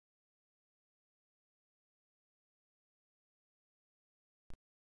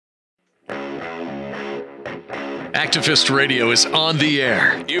Activist Radio is on the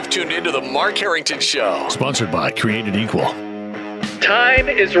air. You've tuned into the Mark Harrington Show. Sponsored by Created Equal. Time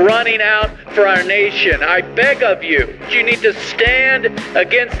is running out for our nation. I beg of you, you need to stand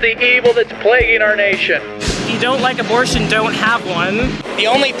against the evil that's plaguing our nation. If you don't like abortion, don't have one. The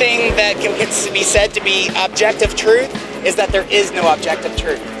only thing that can be said to be objective truth is that there is no objective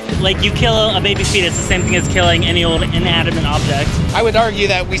truth. Like, you kill a baby fetus, the same thing as killing any old inanimate object. I would argue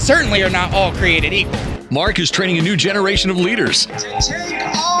that we certainly are not all created equal. Mark is training a new generation of leaders to take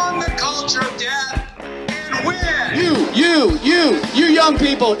on the culture of death and win. You young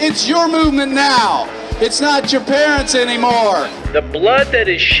people, it's your movement now. It's not your parents anymore. The blood that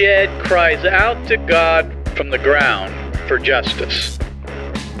is shed cries out to God from the ground for justice.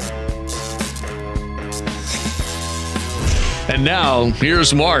 And now,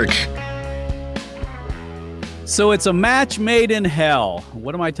 here's Mark. So it's a match made in hell.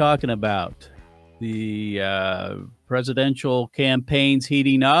 What am I talking about? The presidential campaign's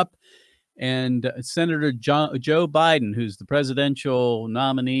heating up, and Senator Joe Biden, who's the presidential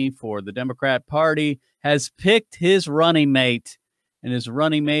nominee for the Democrat Party, has picked his running mate, and his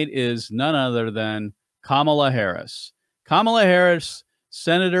running mate is none other than Kamala Harris. Kamala Harris,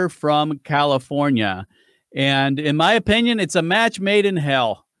 senator from California. And in my opinion, it's a match made in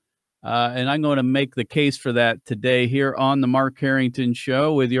hell. And I'm going to make the case for that today here on the Mark Harrington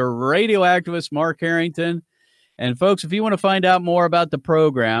Show with your radio activist, Mark Harrington. And folks, if you want to find out more about the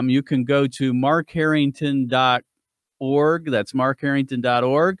program, you can go to markharrington.org. That's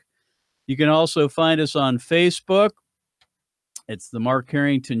markharrington.org. You can also find us on Facebook. It's the Mark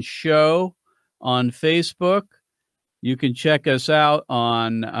Harrington Show on Facebook. You can check us out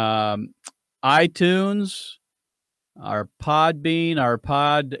on iTunes. Our Podbean, our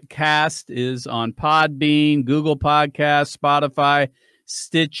podcast is on Podbean, Google Podcasts, Spotify,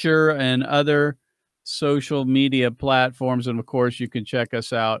 Stitcher, and other social media platforms. And of course, you can check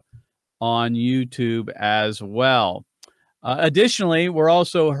us out on YouTube as well. Additionally, we're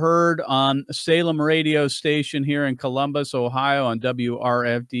also heard on Salem radio station here in Columbus, Ohio on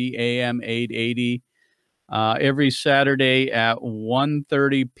WRFD AM 880 every Saturday at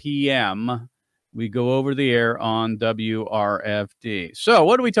 1:30 p.m. We go over the air on WRFD. So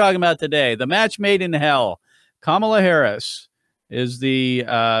what are we talking about today? The match made in hell. Kamala Harris is the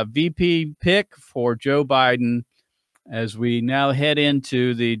VP pick for Joe Biden as we now head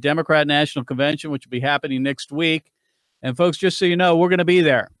into the Democrat National Convention, which will be happening next week. And folks, just so you know, we're going to be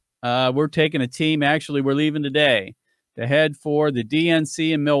there. We're taking a team. Actually, we're leaving today to head for the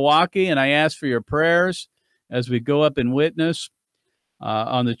DNC in Milwaukee. And I ask for your prayers as we go up and witness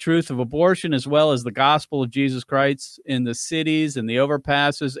on the truth of abortion, as well as the gospel of Jesus Christ in the cities and the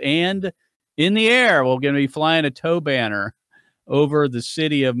overpasses and in the air. We're going to be flying a tow banner over the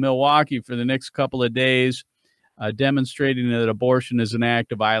city of Milwaukee for the next couple of days, demonstrating that abortion is an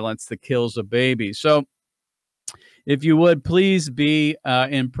act of violence that kills a baby. So if you would, please be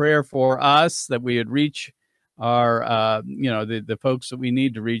in prayer for us that we would reach our, the folks that we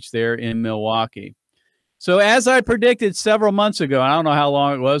need to reach there in Milwaukee. So as I predicted several months ago, I don't know how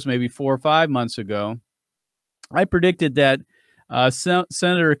long it was, maybe 4 or 5 months ago, I predicted that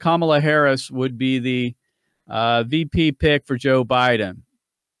Senator Kamala Harris would be the VP pick for Joe Biden.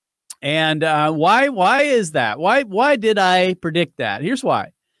 And why is that? Why did I predict that? Here's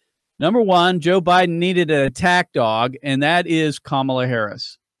why. Number one, Joe Biden needed an attack dog, and that is Kamala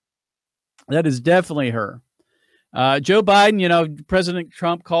Harris. That is definitely her. Joe Biden, President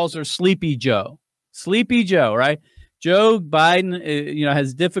Trump calls her Sleepy Joe. Sleepy Joe, right? Joe Biden,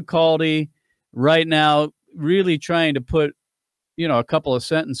 has difficulty right now really trying to put, a couple of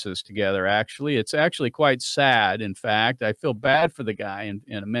sentences together, actually. It's actually quite sad, in fact. I feel bad for the guy in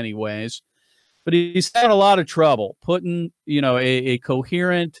many ways. But he's had a lot of trouble putting, a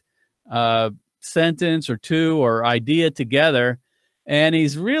coherent sentence or two or idea together. And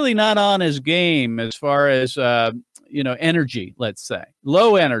he's really not on his game as far as, energy, let's say.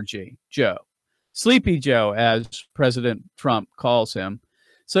 Low energy, Joe. Sleepy Joe, as President Trump calls him.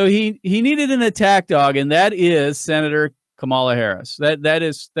 So he needed an attack dog, and that is Senator Kamala Harris. That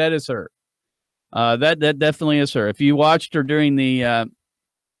is her. That definitely is her. If you watched her during the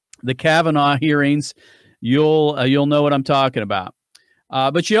Kavanaugh hearings, you'll know what I'm talking about.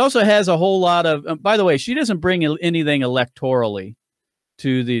 But she also has a whole lot of. By the way, she doesn't bring anything electorally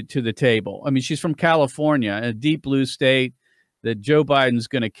to the table. I mean, she's from California, a deep blue state that Joe Biden's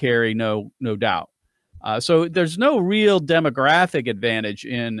going to carry, no doubt. So there's no real demographic advantage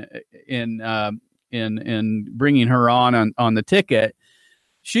in bringing her on the ticket.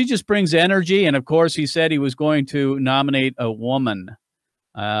 She just brings energy, and of course, he said he was going to nominate a woman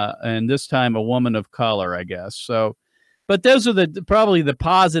and this time a woman of color, I guess. So, but those are probably the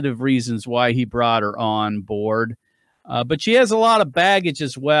positive reasons why he brought her on board. But she has a lot of baggage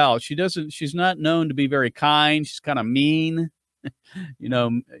as well. She's not known to be very kind. She's kind of mean,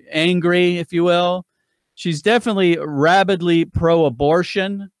 angry, if you will. She's definitely rabidly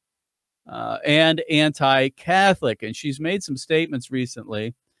pro-abortion and anti-Catholic. And she's made some statements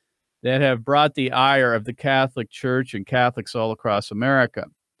recently that have brought the ire of the Catholic Church and Catholics all across America.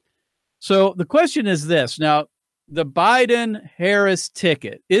 So the question is this. Now, the Biden-Harris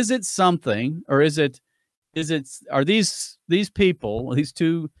ticket, is it something, or are these people, these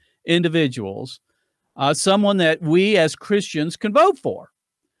two individuals, someone that we as Christians can vote for?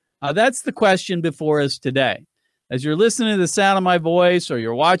 That's the question before us today. As you're listening to the sound of my voice or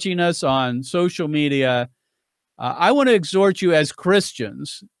you're watching us on social media, I want to exhort you as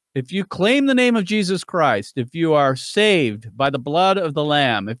Christians, if you claim the name of Jesus Christ, if you are saved by the blood of the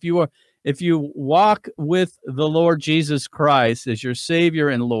Lamb, if you walk with the Lord Jesus Christ as your Savior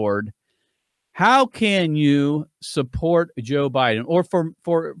and Lord, how can you support Joe Biden? Or for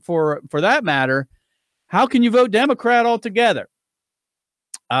that matter, how can you vote Democrat altogether?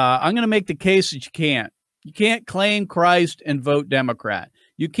 I'm going to make the case that you can't. You can't claim Christ and vote Democrat.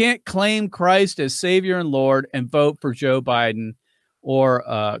 You can't claim Christ as Savior and Lord and vote for Joe Biden or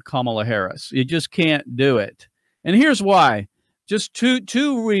Kamala Harris. You just can't do it. And here's why. Just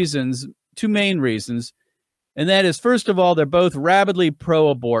two reasons, two main reasons. And that is, first of all, they're both rabidly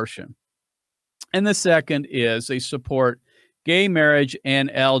pro-abortion. And the second is they support gay marriage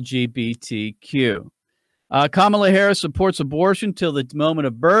and LGBTQ. Kamala Harris supports abortion till the moment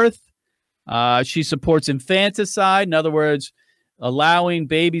of birth. She supports infanticide, in other words, allowing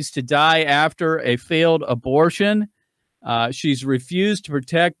babies to die after a failed abortion. She's refused to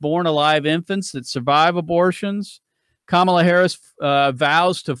protect born-alive infants that survive abortions. Kamala Harris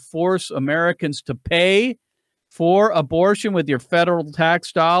vows to force Americans to pay for abortion with your federal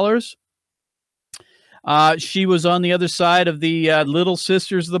tax dollars. She was on the other side of the Little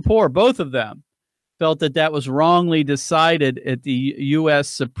Sisters of the Poor. Both of them felt that was wrongly decided at the U.S.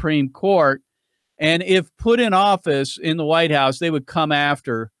 Supreme Court. And if put in office in the White House, they would come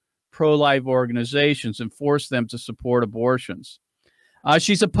after pro-life organizations and force them to support abortions.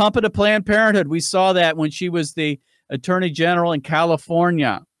 She's a puppet of Planned Parenthood. We saw that when she was the Attorney General in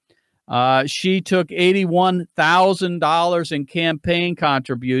California. She took $81,000 in campaign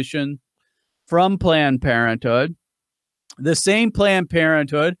contribution from Planned Parenthood, the same Planned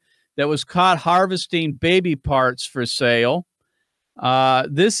Parenthood that was caught harvesting baby parts for sale.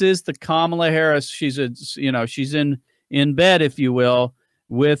 This is the Kamala Harris. She's in bed, if you will,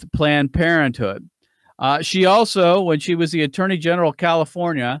 with Planned Parenthood. She also, when she was the Attorney General of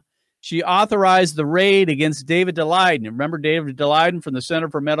California, she authorized the raid against David Daleiden. Remember David Daleiden from the Center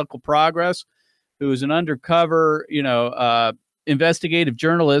for Medical Progress, who was an undercover, investigative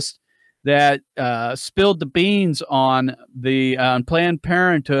journalist that spilled the beans on the Planned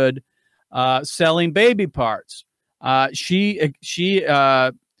Parenthood selling baby parts. She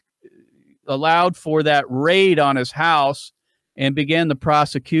allowed for that raid on his house and began the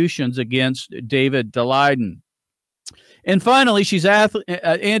prosecutions against David Daleiden. And finally, she's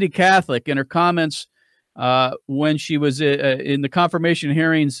anti-Catholic in her comments when she was in the confirmation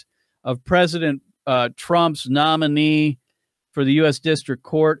hearings of President Trump's nominee for the U.S. District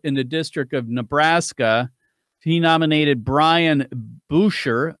Court in the District of Nebraska. He nominated Brian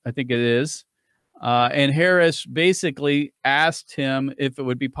Boucher, I think it is, and Harris basically asked him if it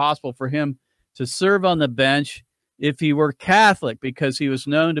would be possible for him to serve on the bench if he were Catholic, because he was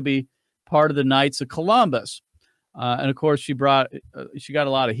known to be part of the Knights of Columbus. And of course, she got a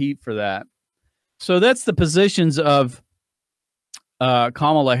lot of heat for that. So that's the positions of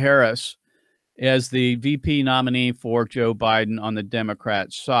Kamala Harris as the VP nominee for Joe Biden on the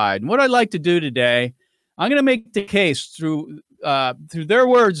Democrat side. And what I'd like to do today, I'm going to make the case through their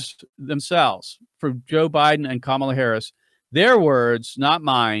words themselves for Joe Biden and Kamala Harris, their words, not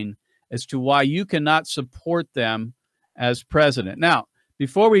mine, as to why you cannot support them as president. Now,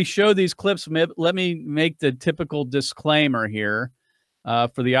 before we show these clips, let me make the typical disclaimer here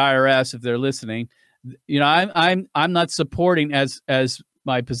for the IRS if they're listening. I'm not supporting as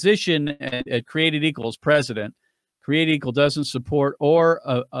my position at Created Equal as president. Created Equal doesn't support or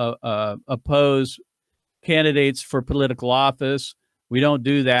oppose candidates for political office. We don't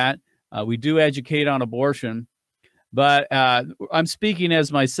do that. We do educate on abortion. But I'm speaking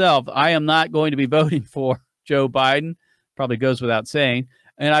as myself. I am not going to be voting for Joe Biden. Probably goes without saying.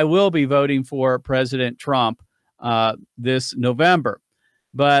 And I will be voting for President Trump this November.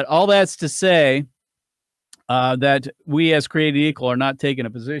 But all that's to say, that we as Created Equal are not taking a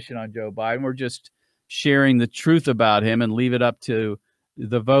position on Joe Biden. We're just sharing the truth about him and leave it up to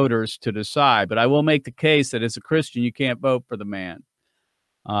the voters to decide. But I will make the case that as a Christian, you can't vote for the man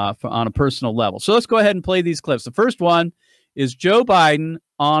on a personal level. So let's go ahead and play these clips. The first one is Joe Biden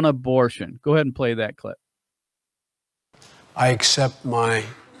on abortion. Go ahead and play that clip. I accept my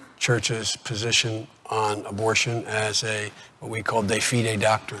church's position on abortion as what we call de fide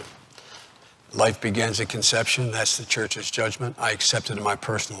doctrine. Life begins at conception. That's the church's judgment. I accept it in my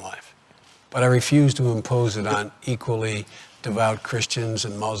personal life. But I refuse to impose it on equally devout Christians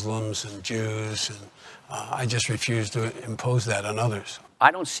and Muslims and Jews. And I just refuse to impose that on others.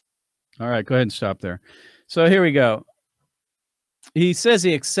 I don't see. All right, go ahead and stop there. So here we go. He says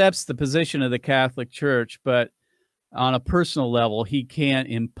he accepts the position of the Catholic Church, but on a personal level, he can't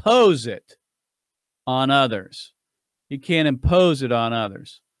impose it on others. He can't impose it on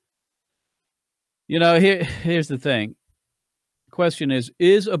others. You know, here's the thing. The question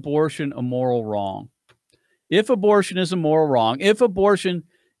is abortion a moral wrong? If abortion is a moral wrong, if abortion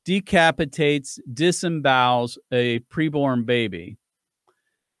decapitates, disembowels a preborn baby,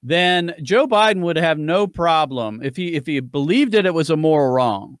 then Joe Biden would have no problem. If he believed that it was a moral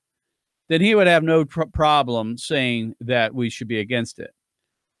wrong, then he would have no problem saying that we should be against it.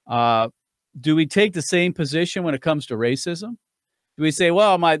 Do we take the same position when it comes to racism? Do we say,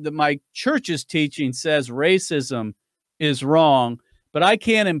 well, my church's teaching says racism is wrong, but I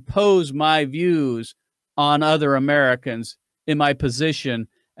can't impose my views on other Americans in my position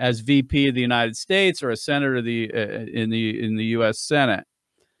as VP of the United States or a senator in the U.S. Senate?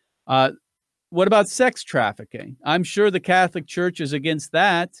 What about sex trafficking? I'm sure the Catholic Church is against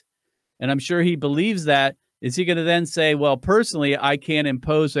that, and I'm sure he believes that. Is he going to then say, well, personally, I can't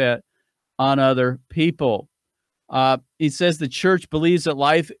impose that on other people? He says the church believes that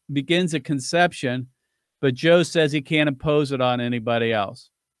life begins at conception, but Joe says he can't impose it on anybody else.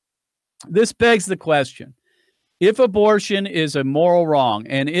 This begs the question, if abortion is a moral wrong,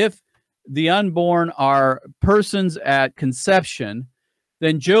 and if the unborn are persons at conception,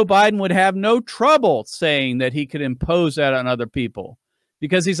 then Joe Biden would have no trouble saying that he could impose that on other people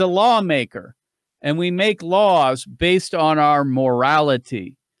because he's a lawmaker, and we make laws based on our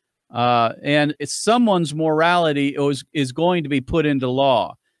morality. And someone's morality is going to be put into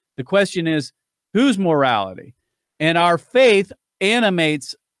law. The question is, whose morality? And our faith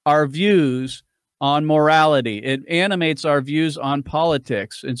animates our views on morality. It animates our views on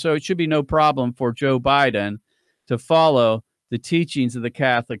politics. And so it should be no problem for Joe Biden to follow the teachings of the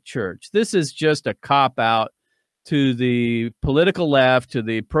Catholic Church. This is just a cop-out to the political left, to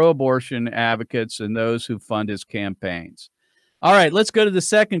the pro-abortion advocates, and those who fund his campaigns. All right, let's go to the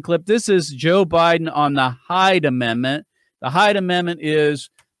second clip. This is Joe Biden on the Hyde Amendment. The Hyde Amendment is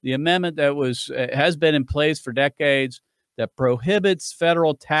the amendment that has been in place for decades that prohibits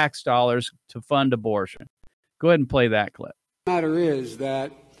federal tax dollars to fund abortion. Go ahead and play that clip. The matter is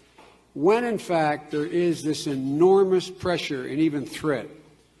that when, in fact, there is this enormous pressure and even threat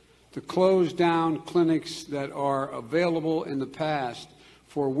to close down clinics that are available in the past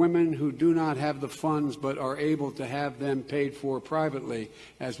for women who do not have the funds but are able to have them paid for privately,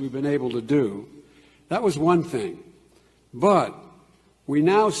 as we've been able to do, that was one thing. But we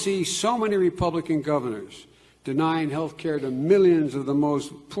now see so many Republican governors denying health care to millions of the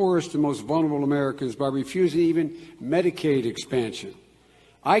most poorest and most vulnerable Americans by refusing even Medicaid expansion.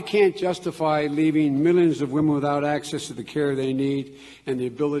 I can't justify leaving millions of women without access to the care they need and the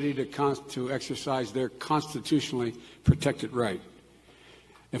ability to exercise their constitutionally protected right.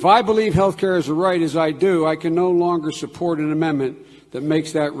 If I believe health care is a right, as I do, I can no longer support an amendment that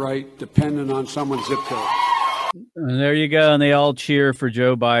makes that right dependent on someone's zip code. And there you go. And they all cheer for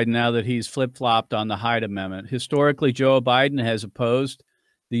Joe Biden now that he's flip-flopped on the Hyde Amendment. Historically, Joe Biden has opposed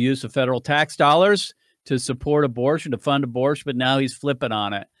the use of federal tax dollars to support abortion, to fund abortion, but now he's flipping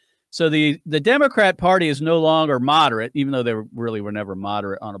on it. So the Democrat Party is no longer moderate, even though they really were never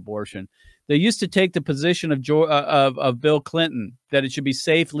moderate on abortion. They used to take the position of Bill Clinton, that it should be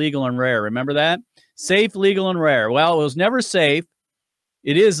safe, legal, and rare. Remember that? Safe, legal, and rare. Well, it was never safe.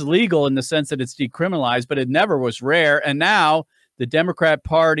 It is legal in the sense that it's decriminalized, but it never was rare. And now the Democrat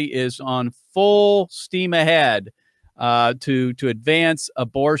Party is on full steam ahead to advance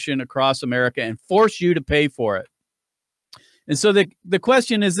abortion across America and force you to pay for it. And so the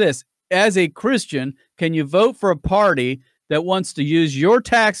question is this: as a Christian, can you vote for a party that wants to use your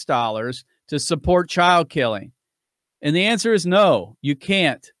tax dollars to support child killing? And the answer is no, you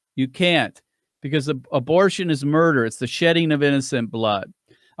can't. You can't, because abortion is murder. It's the shedding of innocent blood.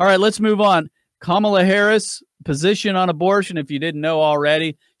 All right, let's move on. Kamala Harris' position on abortion, if you didn't know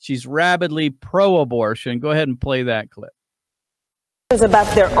already, She's rabidly pro-abortion. Go ahead and play that clip.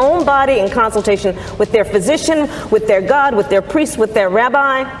 About their own body in consultation with their physician, with their God, with their priest, with their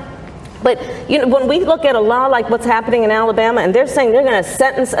rabbi. But when we look at a law like what's happening in Alabama, and they're saying they're going to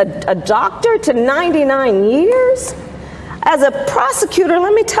sentence a doctor to 99 years, as a prosecutor,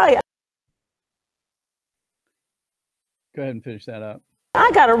 let me tell you. Go ahead and finish that up.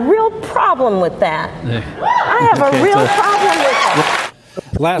 I got a real problem with that. I have a real problem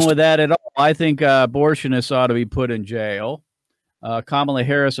with that. With that at all, I think abortionists ought to be put in jail. Kamala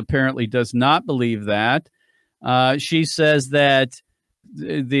Harris apparently does not believe that. She says that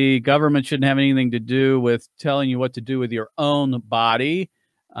the government shouldn't have anything to do with telling you what to do with your own body.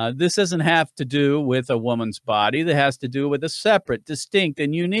 This doesn't have to do with a woman's body. That has to do with a separate, distinct,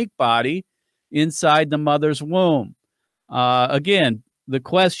 and unique body inside the mother's womb. Again, the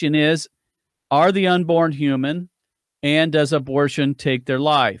question is, are the unborn human, and does abortion take their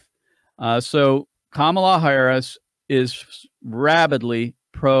life? So Kamala Harris is rabidly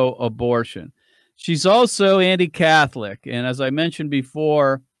pro-abortion. She's also anti-Catholic. And as I mentioned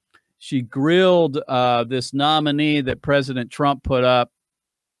before, she grilled this nominee that President Trump put up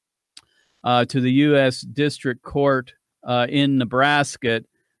to the U.S. District Court in Nebraska,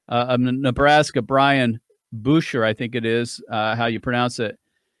 Brian Busher, I think it is how you pronounce it,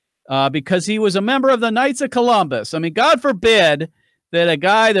 because he was a member of the Knights of Columbus. I mean, God forbid that a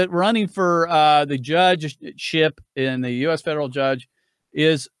guy that running for the judgeship in the U.S. federal judge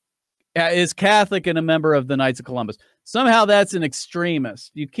is Catholic and a member of the Knights of Columbus. Somehow that's an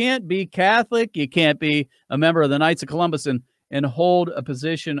extremist. You can't be Catholic. You can't be a member of the Knights of Columbus and hold a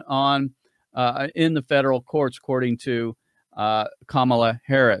position on in the federal courts, according to Kamala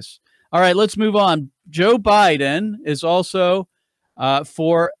Harris. All right, let's move on. Joe Biden is also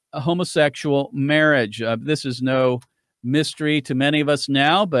for a homosexual marriage. This is no mystery to many of us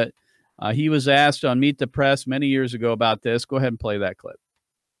now, but he was asked on Meet the Press many years ago about this. Go ahead and play that clip.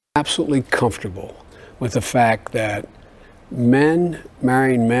 Absolutely comfortable with the fact that men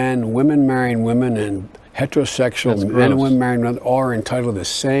marrying men, women marrying women, and heterosexual men and women marrying men are entitled to the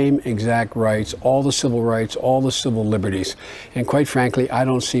same exact rights, all the civil rights, all the civil liberties. And quite frankly, I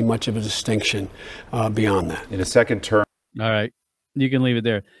don't see much of a distinction beyond that. In a second term. All right. You can leave it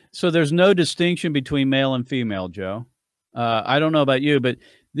there. So there's no distinction between male and female, Joe. I don't know about you, but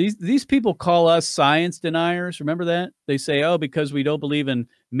these people call us science deniers. Remember that? They say, oh, because we don't believe in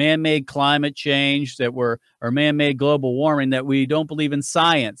man-made climate change, or man-made global warming, that we don't believe in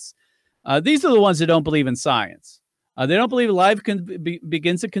science. These are the ones that don't believe in science. They don't believe life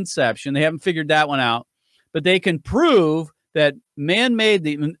begins at conception. They haven't figured that one out. But they can prove that man-made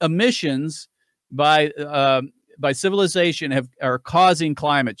emissions by civilization are causing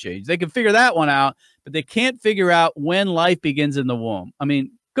climate change. They can figure that one out, but they can't figure out when life begins in the womb. I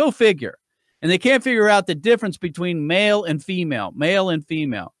mean, go figure. And they can't figure out the difference between male and female,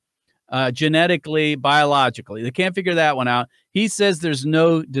 genetically, biologically. They can't figure that one out. He says there's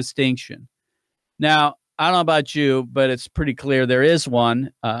no distinction. Now, I don't know about you, but it's pretty clear there is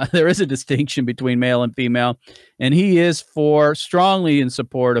one. There is a distinction between male and female, and he is strongly in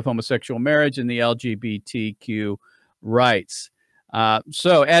support of homosexual marriage and the LGBTQ rights.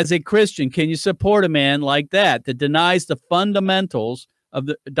 So as a Christian, can you support a man like that denies the fundamentals of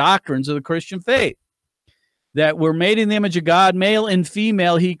the doctrines of the Christian faith? That we're made in the image of God, male and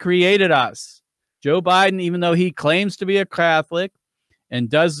female, he created us. Joe Biden, even though he claims to be a Catholic and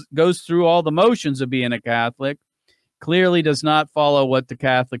goes through all the motions of being a Catholic, clearly does not follow what the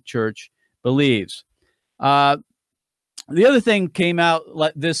Catholic Church believes. The other thing came out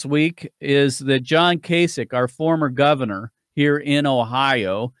this week is that John Kasich, our former governor here in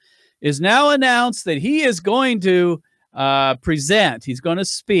Ohio, is now announced that he is going to he's going to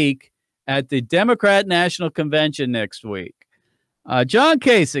speak at the Democrat National Convention next week. John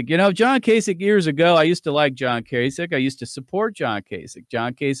Kasich, John Kasich years ago, I used to like John Kasich. I used to support John Kasich.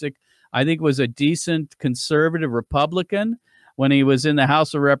 John Kasich, I think, was a decent conservative Republican when he was in the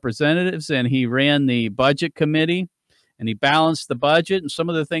House of Representatives, and he ran the budget committee, and he balanced the budget. And some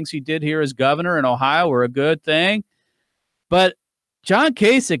of the things he did here as governor in Ohio were a good thing. But John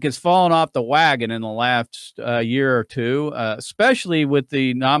Kasich has fallen off the wagon in the last year or two, especially with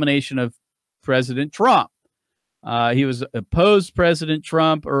the nomination of President Trump. He was opposed President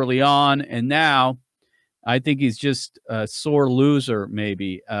Trump early on, and now I think he's just a sore loser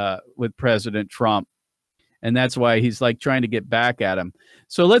maybe with President Trump. And that's why he's like trying to get back at him.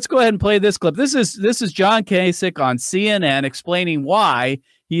 So let's go ahead and play this clip. This is John Kasich on CNN explaining why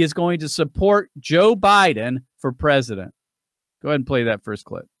he is going to support Joe Biden for president. Go ahead and play that first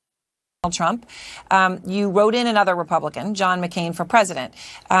clip. Trump, you wrote in another Republican, John McCain, for president,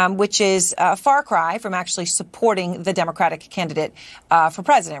 which is a far cry from actually supporting the Democratic candidate for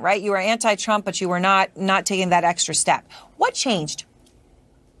president, right? You were anti-Trump, but you were not taking that extra step. What changed?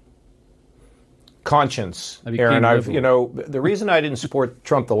 Conscience, Aaron. The reason I didn't support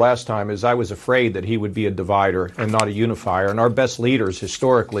Trump the last time is I was afraid that he would be a divider and not a unifier. And our best leaders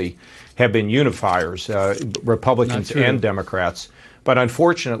historically have been unifiers, Republicans and Democrats. But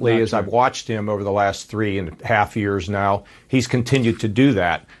unfortunately, as I've watched him over the last 3.5 years now, he's continued to do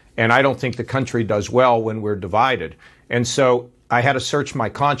that. And I don't think the country does well when we're divided. And so I had to search my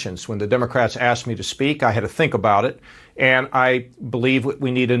conscience. When the Democrats asked me to speak, I had to think about it. And I believe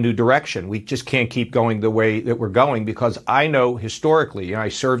we need a new direction. We just can't keep going the way that we're going, because I know historically, I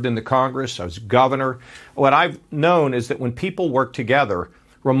served in the Congress, I was governor. What I've known is that when people work together,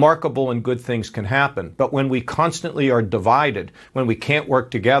 remarkable and good things can happen. But when we constantly are divided, when we can't work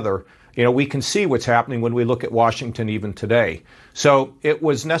together, we can see what's happening when we look at Washington even today. So it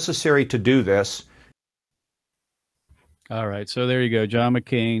was necessary to do this. All right. So there you go. John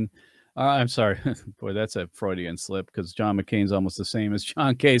McCain. I'm sorry. Boy, that's a Freudian slip, because John McCain's almost the same as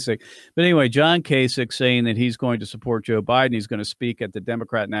John Kasich. But anyway, John Kasich saying that he's going to support Joe Biden. He's going to speak at the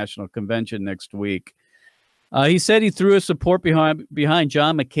Democrat National Convention next week. He said he threw his support behind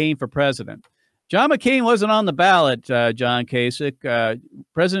John McCain for president. John McCain wasn't on the ballot, John Kasich.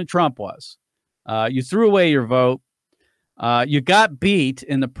 President Trump was. You threw away your vote. You got beat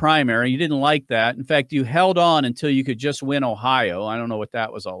in the primary. You didn't like that. In fact, you held on until you could just win Ohio. I don't know what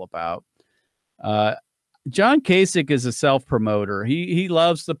that was all about. John Kasich is a self-promoter. He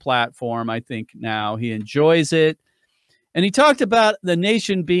loves the platform, I think, now. He enjoys it. And he talked about the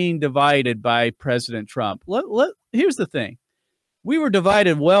nation being divided by President Trump. Here's the thing. We were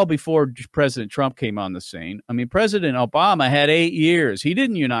divided well before President Trump came on the scene. I mean, President Obama had 8 years. He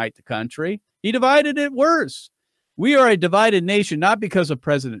didn't unite the country. He divided it worse. We are a divided nation, not because of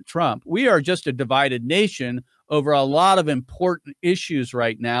President Trump. We are just a divided nation over a lot of important issues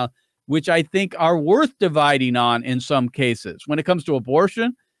right now, which I think are worth dividing on in some cases. When it comes to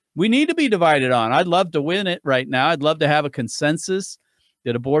abortion, we need to be divided on. I'd love to win it right now. I'd love to have a consensus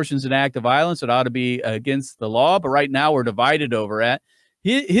that abortion is an act of violence. It ought to be against the law. But right now we're divided over it.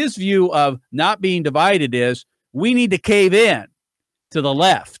 His view of not being divided is we need to cave in to the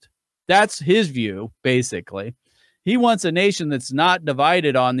left. That's his view, basically. He wants a nation that's not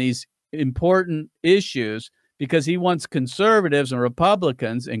divided on these important issues, because he wants conservatives and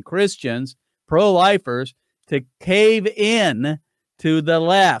Republicans and Christians, pro-lifers, to cave in to the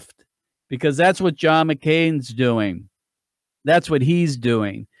left, because that's what John McCain's doing. That's what he's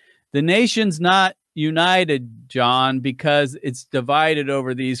doing. The nation's not united, John, because it's divided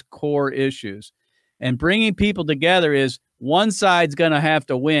over these core issues. And bringing people together is one side's going to have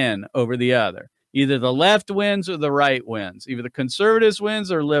to win over the other. Either the left wins or the right wins. Either the conservatives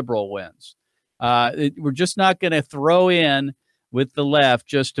wins or liberal wins. We're just not going to throw in with the left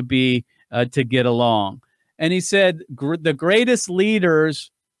just to be to get along. And he said the greatest leaders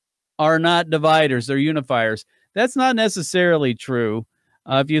are not dividers, they're unifiers. That's not necessarily true.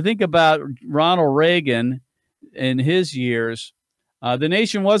 If you think about Ronald Reagan in his years, the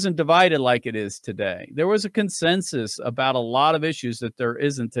nation wasn't divided like it is today. There was a consensus about a lot of issues that there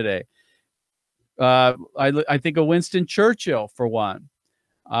isn't today. I think of Winston Churchill, for one.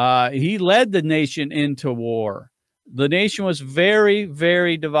 He led the nation into war. The nation was very,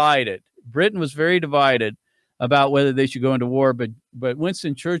 very divided. Britain was very divided about whether they should go into war, but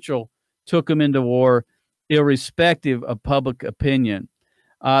Winston Churchill took them into war irrespective of public opinion.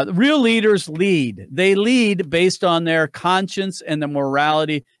 Real leaders lead. They lead based on their conscience and the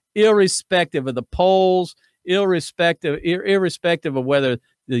morality, irrespective of the polls, irrespective of whether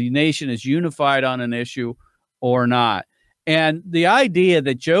the nation is unified on an issue or not. And the idea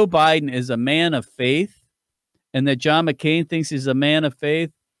that Joe Biden is a man of faith and that John McCain thinks he's a man of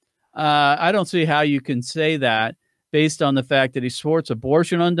faith, I don't see how you can say that based on the fact that he supports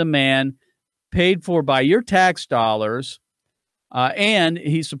abortion on demand, paid for by your tax dollars, and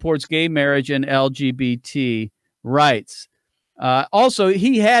he supports gay marriage and LGBT rights. Also,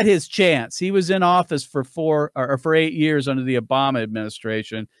 he had his chance. He was in office for 8 years under the Obama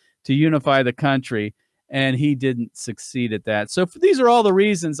administration to unify the country, and he didn't succeed at that. So these are all the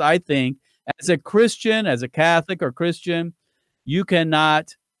reasons I think, as a Christian, as a Catholic or Christian, you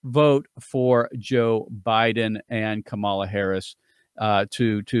cannot vote for Joe Biden and Kamala Harris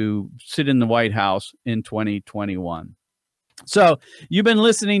to sit in the White House in 2021. So you've been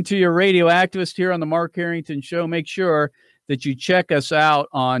listening to your radio activist here on the Mark Harrington Show. Make sure that you check us out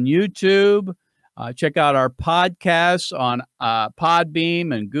on YouTube. Check out our podcasts on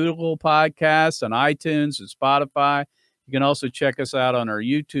Podbeam and Google Podcasts, on iTunes and Spotify. You can also check us out on our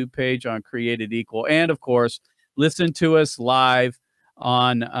YouTube page on Created Equal. And, of course, listen to us live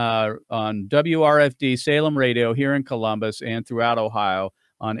on WRFD Salem Radio here in Columbus and throughout Ohio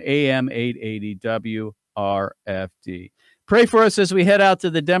on AM 880 WRFD. Pray for us as we head out to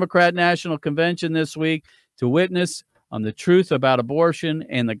the Democrat National Convention this week to witness on the truth about abortion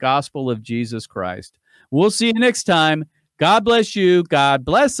and the gospel of Jesus Christ. We'll see you next time. God bless you. God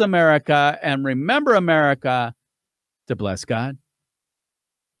bless America. And remember, America, to bless God.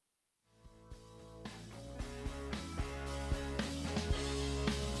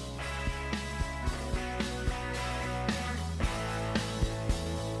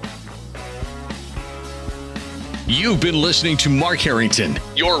 You've been listening to Mark Harrington,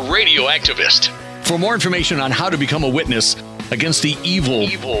 your radio activist. For more information on how to become a witness against the evil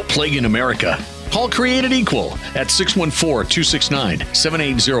plague in America, call Created Equal at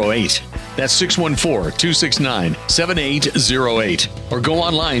 614-269-7808. That's 614-269-7808. Or go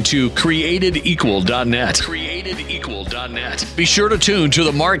online to createdequal.net. Createdequal.net. Be sure to tune to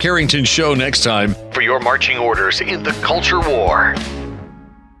the Mark Harrington Show next time for your marching orders in the culture war.